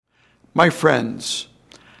My friends,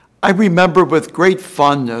 I remember with great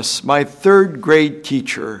fondness my third grade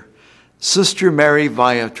teacher, Sister Mary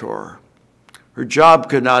Viator. Her job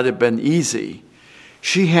could not have been easy.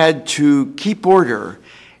 She had to keep order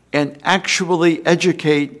and actually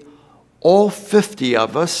educate all 50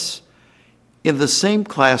 of us in the same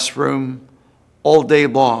classroom all day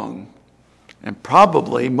long. And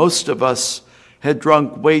probably most of us had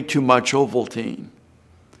drunk way too much Ovaltine.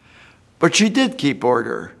 But she did keep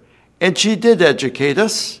order, and she did educate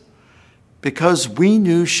us because we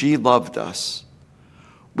knew she loved us.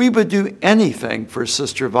 We would do anything for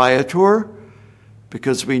Sister Viator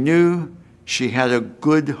because we knew she had a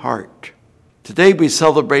good heart. Today we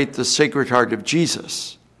celebrate the Sacred Heart of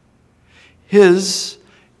Jesus. His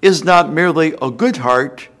is not merely a good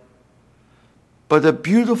heart, but a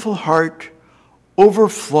beautiful heart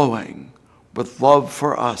overflowing with love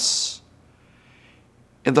for us.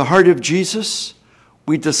 In the heart of Jesus,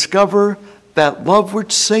 we discover that love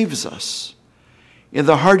which saves us. In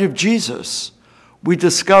the heart of Jesus, we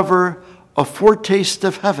discover a foretaste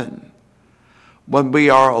of heaven. When we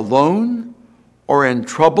are alone or in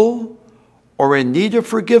trouble or in need of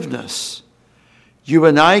forgiveness, you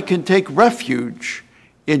and I can take refuge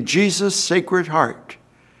in Jesus' Sacred Heart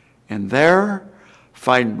and there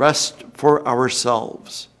find rest for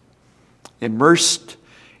ourselves. Immersed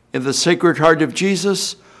in the Sacred Heart of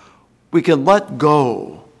Jesus, we can let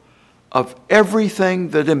go of everything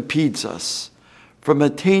that impedes us from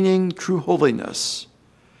attaining true holiness.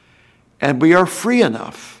 And we are free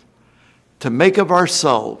enough to make of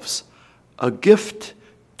ourselves a gift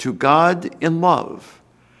to God in love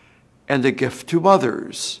and a gift to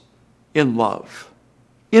others in love.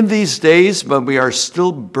 In these days when we are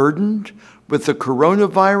still burdened with the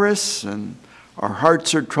coronavirus and our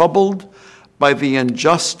hearts are troubled by the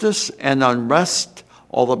injustice and unrest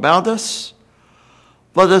all about us,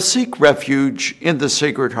 let us seek refuge in the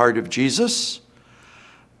Sacred Heart of Jesus,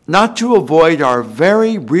 not to avoid our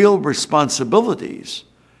very real responsibilities,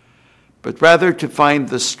 but rather to find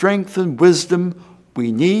the strength and wisdom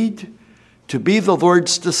we need to be the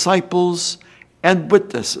Lord's disciples and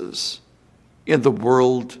witnesses in the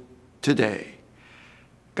world today.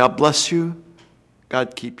 God bless you.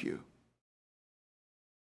 God keep you.